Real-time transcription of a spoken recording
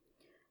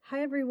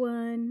Hi,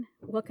 everyone.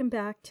 Welcome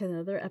back to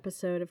another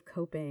episode of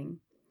Coping.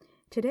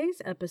 Today's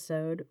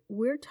episode,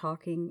 we're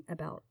talking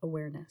about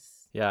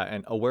awareness. Yeah,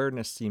 and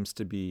awareness seems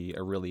to be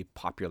a really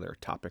popular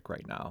topic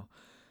right now.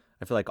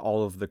 I feel like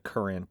all of the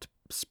current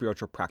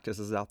spiritual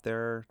practices out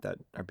there that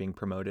are being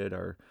promoted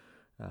are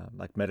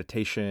like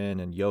meditation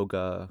and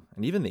yoga,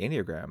 and even the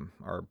enneagram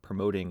are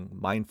promoting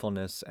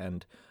mindfulness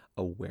and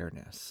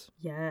awareness.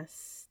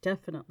 Yes,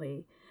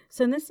 definitely.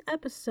 So, in this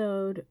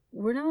episode,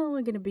 we're not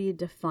only going to be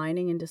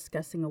defining and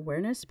discussing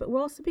awareness, but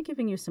we'll also be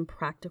giving you some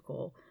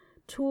practical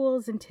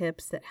tools and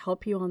tips that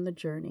help you on the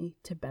journey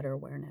to better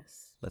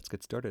awareness. Let's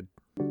get started.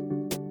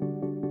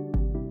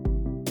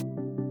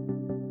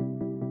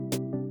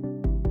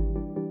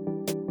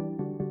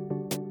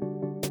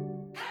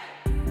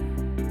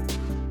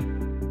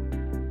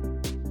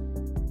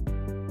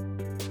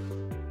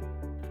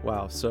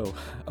 Wow, so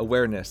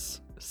awareness,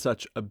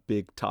 such a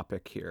big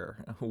topic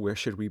here. Where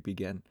should we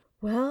begin?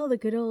 Well, the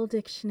good old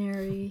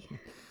dictionary,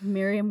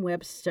 Miriam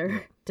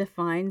Webster,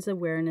 defines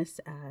awareness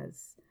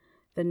as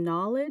the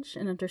knowledge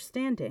and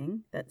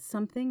understanding that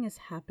something is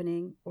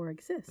happening or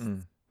exists.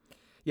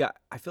 Yeah,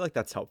 I feel like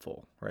that's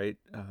helpful, right?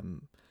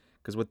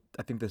 Because what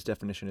I think this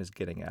definition is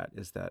getting at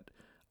is that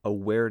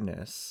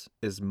awareness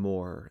is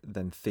more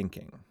than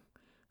thinking,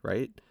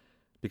 right?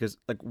 Because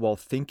while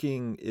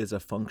thinking is a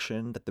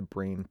function that the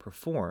brain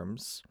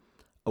performs,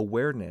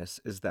 awareness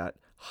is that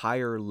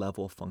higher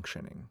level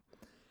functioning.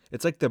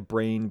 It's like the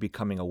brain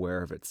becoming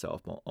aware of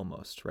itself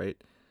almost,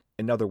 right?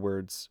 In other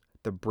words,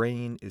 the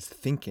brain is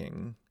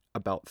thinking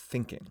about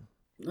thinking.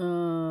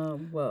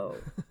 Whoa.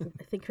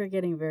 I think we're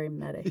getting very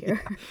meta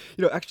here.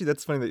 Actually,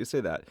 that's funny that you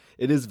say that.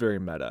 It is very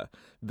meta,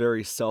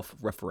 very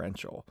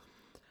self-referential.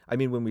 I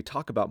mean, when we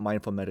talk about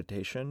mindful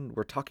meditation,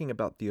 we're talking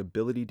about the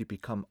ability to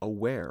become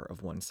aware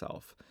of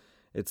oneself.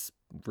 It's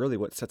really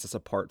what sets us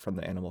apart from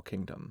the animal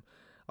kingdom.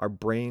 Our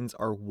brains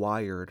are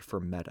wired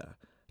for meta,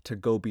 to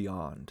go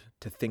beyond,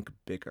 to think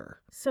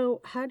bigger.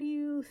 So, how do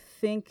you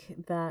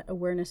think that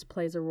awareness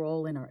plays a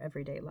role in our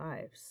everyday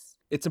lives?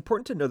 It's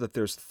important to know that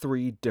there's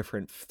 3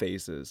 different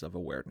phases of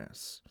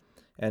awareness,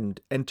 and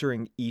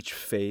entering each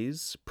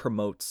phase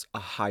promotes a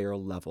higher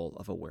level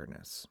of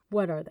awareness.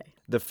 What are they?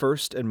 The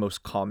first and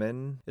most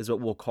common is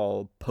what we'll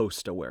call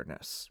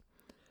post-awareness.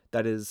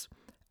 That is,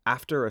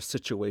 after a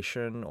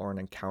situation or an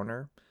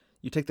encounter,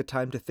 you take the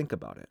time to think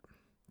about it,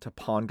 to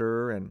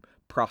ponder and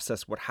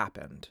process what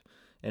happened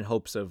in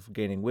hopes of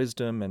gaining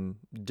wisdom and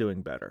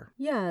doing better.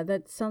 Yeah,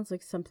 that sounds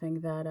like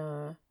something that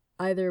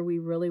either we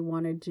really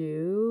want to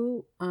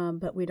do,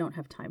 but we don't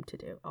have time to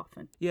do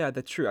often. Yeah,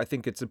 that's true. I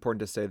think it's important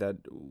to say that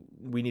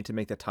we need to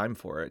make the time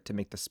for it, to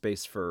make the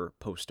space for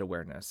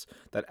post-awareness,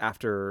 that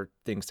after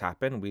things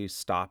happen, we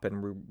stop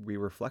and we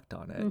reflect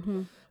on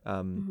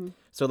it.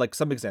 So like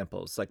some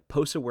examples, like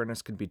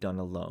post-awareness can be done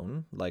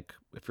alone, like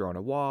if you're on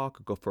a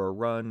walk, go for a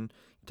run,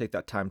 you take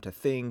that time to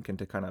think and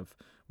to kind of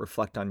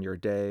reflect on your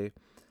day.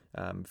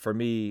 For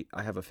me,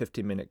 I have a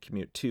 15-minute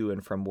commute to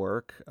and from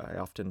work. I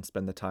often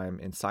spend the time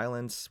in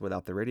silence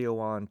without the radio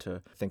on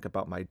to think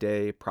about my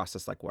day,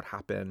 process like what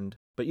happened.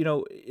 But,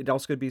 it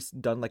also could be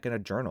done like in a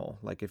journal.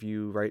 Like if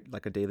you write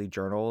like a daily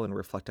journal and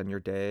reflect on your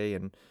day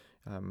and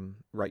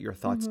write your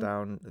thoughts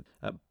down.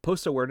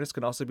 Post-awareness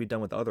can also be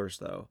done with others,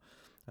 though.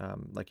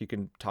 Like you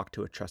can talk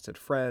to a trusted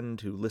friend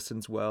who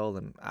listens well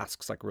and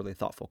asks like really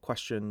thoughtful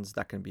questions.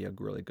 That can be a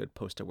really good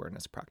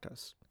post-awareness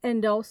practice.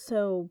 And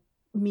also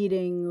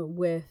meeting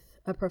with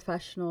a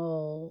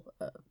professional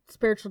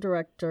spiritual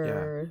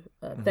director,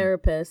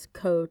 therapist,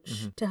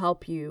 coach to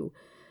help you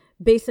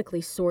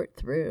basically sort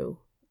through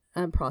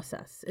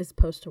process is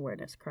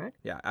post-awareness, correct?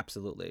 Yeah,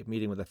 absolutely.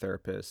 Meeting with a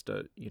therapist,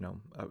 a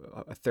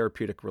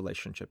therapeutic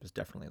relationship is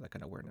definitely like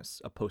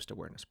a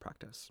post-awareness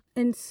practice.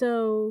 And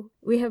so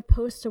we have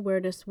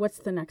post-awareness. What's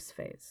the next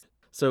phase?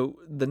 So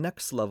the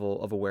next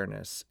level of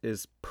awareness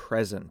is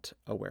present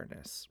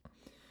awareness.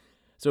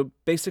 So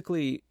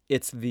basically,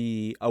 it's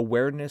the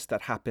awareness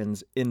that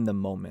happens in the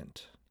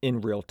moment,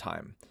 in real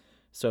time.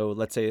 So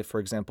let's say, for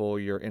example,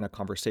 you're in a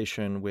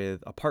conversation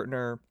with a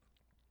partner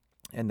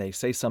and they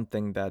say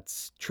something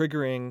that's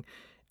triggering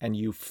and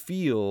you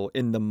feel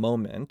in the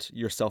moment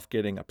yourself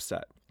getting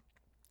upset.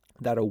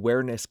 That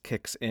awareness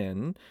kicks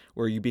in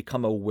where you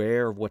become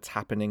aware of what's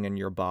happening in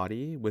your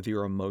body with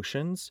your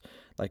emotions,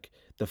 like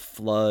the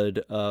flood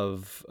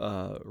of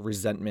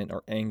resentment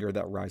or anger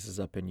that rises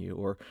up in you,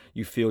 or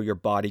you feel your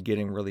body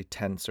getting really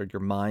tense, or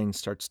your mind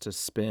starts to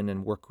spin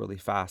and work really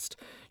fast.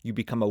 You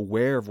become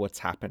aware of what's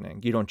happening.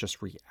 You don't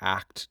just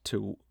react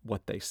to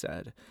what they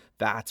said.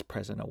 That's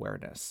present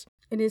awareness.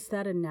 And is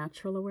that a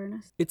natural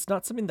awareness? It's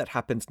not something that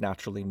happens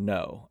naturally,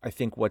 no. I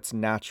think what's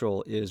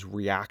natural is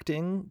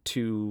reacting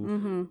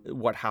to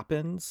what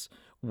happens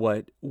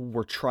what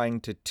we're trying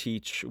to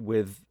teach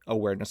with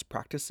awareness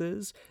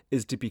practices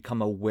is to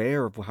become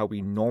aware of how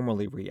we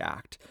normally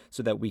react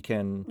so that we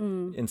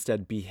can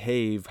instead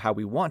behave how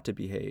we want to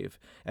behave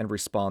and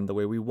respond the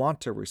way we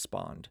want to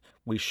respond.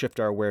 We shift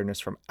our awareness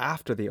from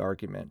after the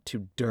argument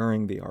to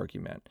during the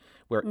argument,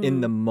 where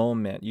in the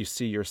moment you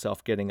see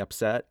yourself getting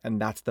upset,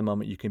 and that's the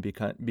moment you can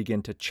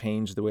begin to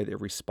change the way they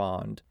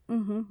respond.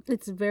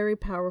 It's very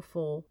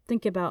powerful.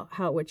 Think about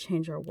how it would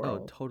change our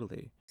world. Oh,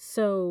 totally.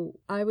 So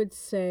I would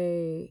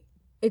say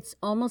it's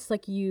almost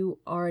like you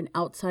are an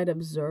outside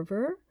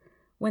observer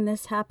when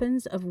this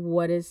happens of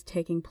what is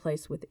taking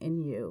place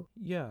within you.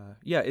 Yeah.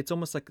 It's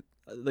almost like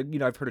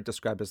I've heard it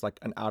described as like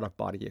an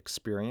out-of-body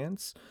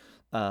experience.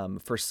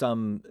 For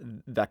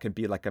some, that could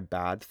be like a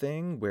bad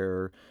thing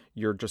where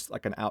you're just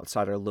like an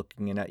outsider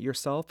looking in at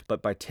yourself.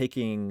 But by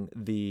taking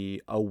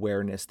the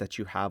awareness that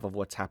you have of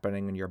what's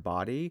happening in your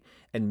body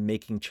and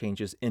making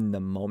changes in the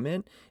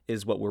moment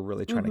is what we're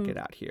really trying to get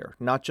at here.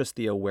 Not just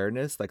the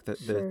awareness, like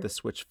the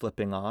switch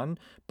flipping on,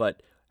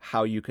 but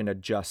how you can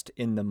adjust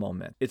in the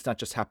moment. It's not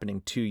just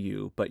happening to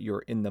you, but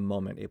you're in the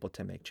moment able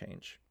to make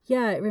change.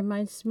 Yeah, it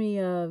reminds me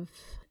of,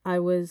 I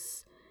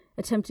was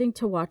attempting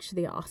to watch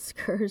the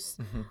Oscars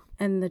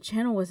and the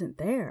channel wasn't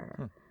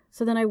there.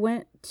 So then I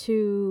went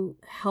to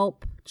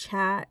help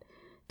chat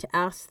to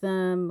ask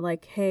them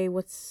like, hey,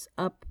 what's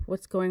up?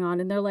 What's going on?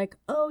 And they're like,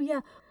 oh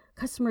yeah,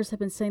 customers have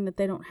been saying that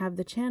they don't have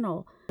the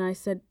channel. And I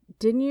said,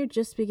 didn't you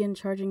just begin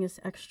charging us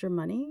extra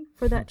money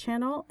for that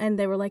channel? And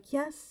they were like,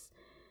 yes.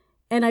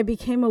 And I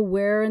became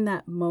aware in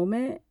that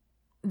moment,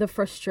 the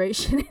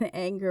frustration and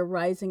anger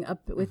rising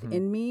up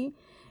within me,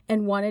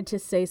 and wanted to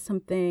say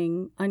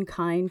something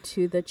unkind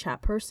to the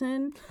chat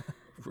person.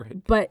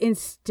 Right. But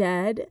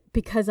instead,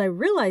 because I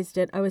realized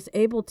it, I was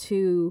able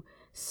to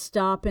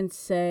stop and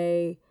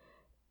say,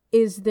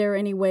 is there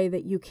any way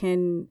that you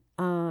can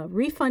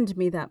refund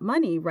me that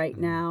money right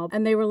now?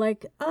 And they were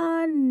like,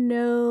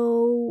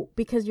 no,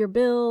 because your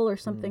bill or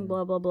something,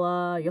 blah, blah,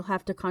 blah. You'll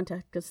have to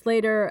contact us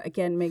later.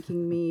 Again,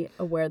 making me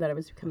aware that I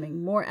was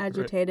becoming more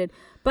agitated.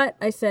 Right. But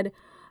I said,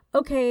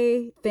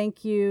 okay,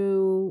 thank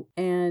you,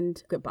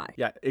 and goodbye.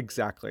 Yeah,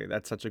 exactly.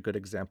 That's such a good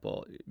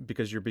example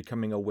because you're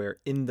becoming aware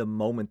in the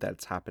moment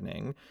that's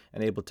happening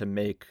and able to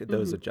make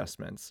those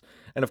adjustments.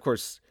 And of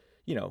course,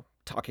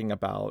 talking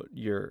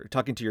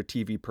to your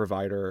TV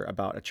provider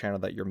about a channel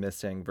that you're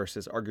missing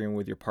versus arguing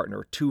with your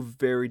partner, two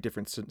very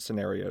different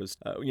scenarios.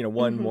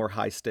 One more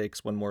high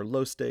stakes, one more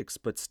low stakes,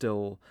 but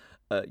still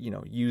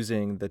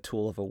using the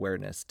tool of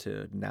awareness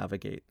to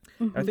navigate.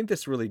 I think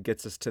this really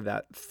gets us to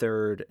that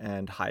third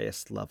and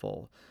highest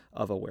level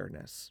of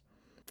awareness.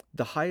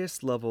 The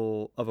highest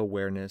level of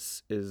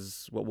awareness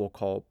is what we'll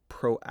call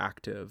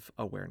proactive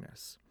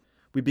awareness.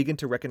 We begin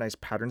to recognize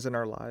patterns in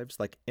our lives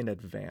like in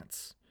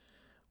advance.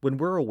 When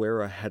we're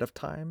aware ahead of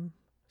time,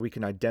 we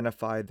can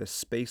identify the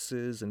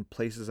spaces and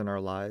places in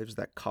our lives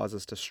that cause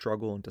us to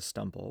struggle and to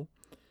stumble.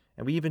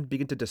 And we even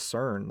begin to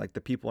discern like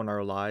the people in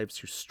our lives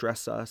who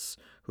stress us,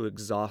 who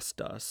exhaust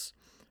us,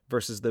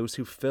 versus those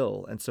who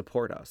fill and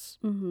support us.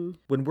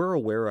 When we're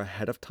aware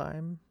ahead of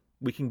time,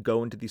 we can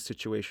go into these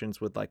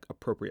situations with like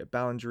appropriate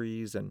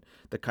boundaries and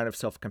the kind of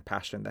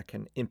self-compassion that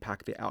can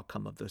impact the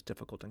outcome of those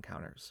difficult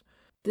encounters.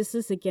 This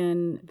is,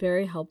 again,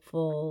 very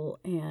helpful.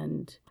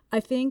 And I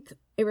think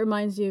it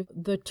reminds you of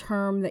the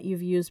term that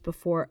you've used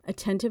before,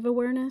 attentive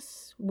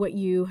awareness, what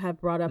you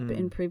have brought up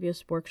in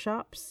previous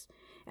workshops.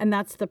 And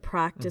that's the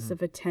practice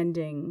of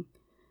attending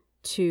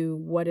to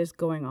what is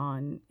going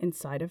on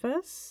inside of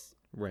us.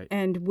 Right.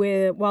 And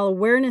while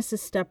awareness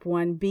is step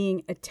one,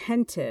 being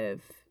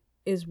attentive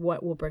is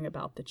what will bring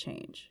about the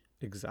change.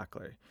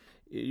 Exactly.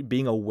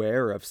 Being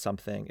aware of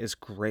something is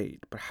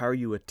great, but how are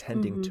you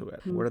attending to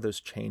it? What are those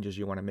changes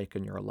you want to make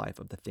in your life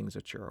of the things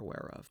that you're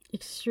aware of?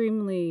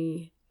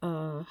 Extremely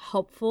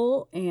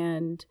helpful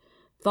and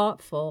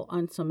thoughtful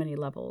on so many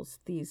levels,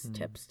 these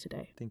tips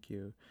today. Thank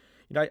you.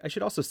 I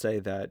should also say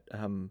that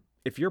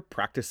if you're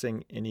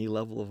practicing any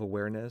level of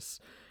awareness,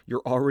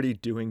 you're already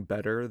doing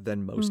better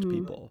than most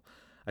people.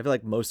 I feel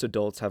like most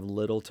adults have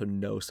little to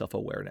no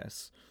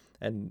self-awareness,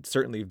 and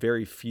certainly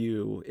very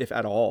few, if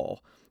at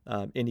all,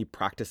 any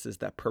practices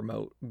that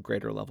promote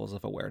greater levels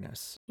of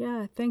awareness.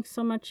 Yeah, thanks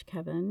so much,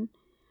 Kevin.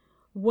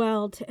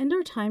 Well, to end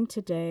our time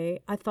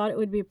today, I thought it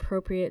would be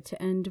appropriate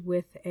to end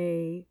with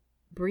a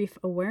brief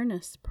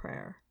awareness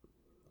prayer.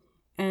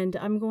 And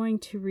I'm going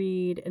to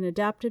read an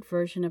adapted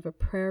version of a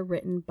prayer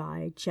written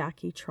by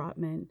Jackie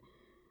Trotman.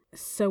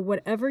 So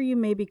whatever you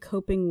may be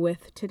coping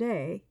with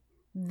today,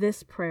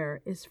 this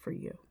prayer is for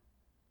you.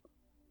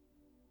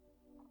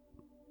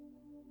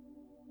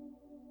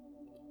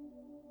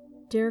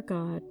 Dear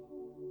God,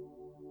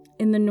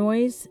 in the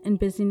noise and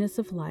busyness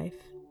of life,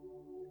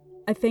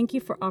 I thank you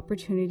for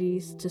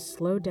opportunities to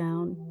slow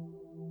down,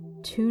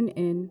 tune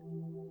in,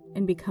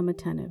 and become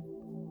attentive.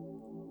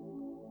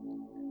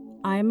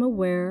 I am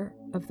aware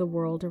of the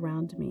world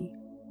around me.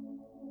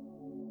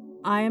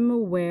 I am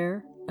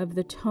aware of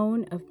the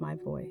tone of my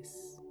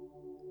voice,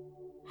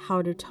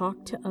 how to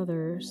talk to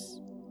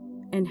others,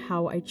 and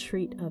how I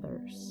treat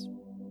others.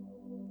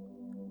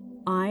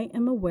 I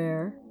am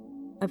aware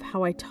of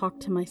how I talk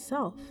to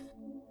myself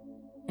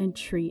and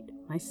treat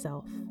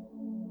myself.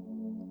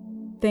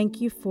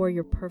 Thank you for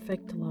your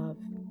perfect love.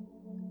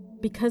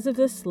 Because of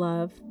this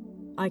love,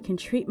 I can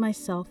treat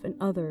myself and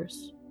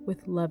others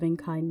with loving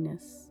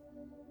kindness.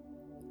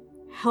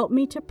 Help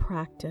me to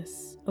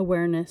practice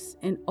awareness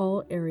in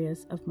all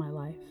areas of my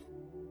life.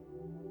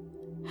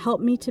 Help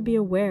me to be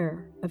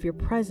aware of your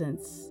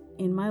presence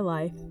in my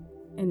life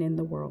and in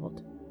the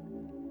world.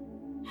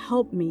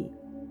 Help me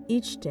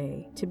each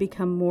day to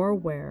become more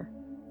aware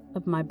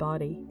of my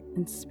body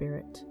and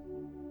spirit.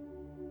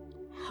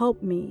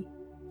 Help me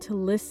to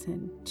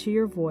listen to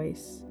your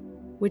voice,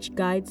 which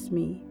guides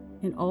me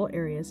in all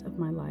areas of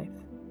my life.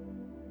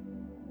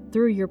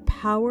 Through your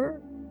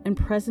power and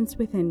presence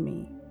within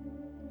me,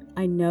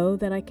 I know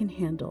that I can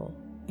handle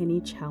any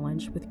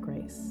challenge with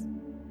grace.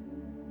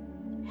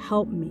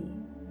 Help me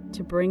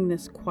to bring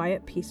this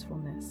quiet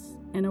peacefulness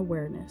and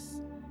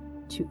awareness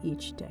to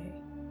each day.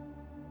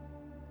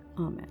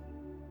 Amen.